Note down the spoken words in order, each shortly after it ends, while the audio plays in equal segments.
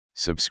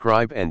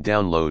Subscribe and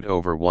download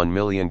over 1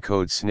 million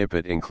code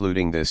snippet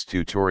including this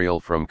tutorial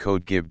from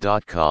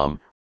codegive.com,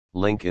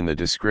 link in the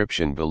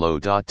description below.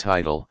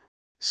 Title,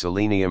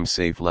 Selenium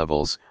Safe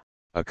Levels,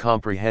 a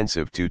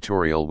comprehensive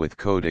tutorial with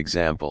code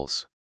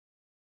examples.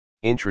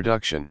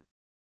 Introduction.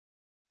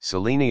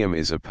 Selenium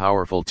is a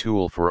powerful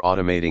tool for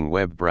automating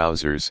web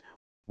browsers,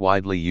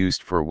 widely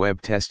used for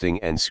web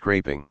testing and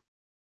scraping.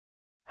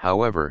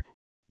 However,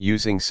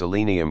 using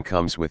Selenium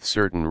comes with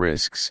certain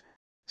risks,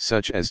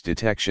 such as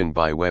detection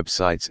by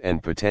websites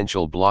and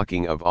potential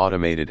blocking of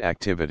automated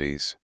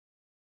activities.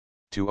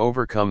 To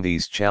overcome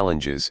these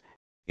challenges,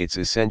 it's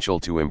essential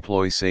to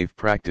employ safe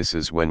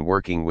practices when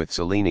working with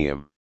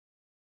Selenium.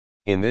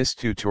 In this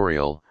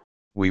tutorial,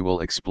 we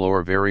will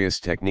explore various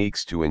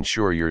techniques to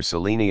ensure your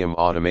Selenium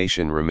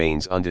automation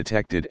remains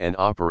undetected and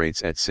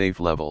operates at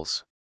safe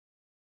levels.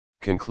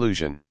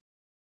 Conclusion.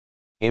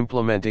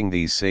 Implementing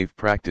these safe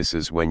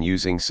practices when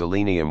using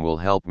Selenium will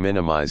help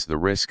minimize the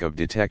risk of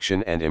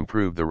detection and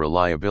improve the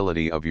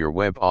reliability of your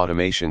web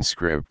automation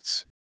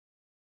scripts.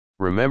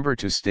 Remember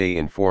to stay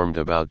informed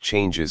about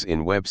changes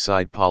in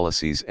website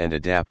policies and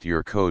adapt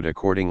your code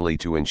accordingly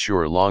to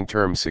ensure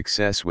long-term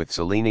success with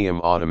Selenium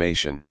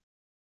automation.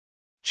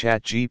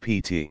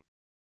 ChatGPT.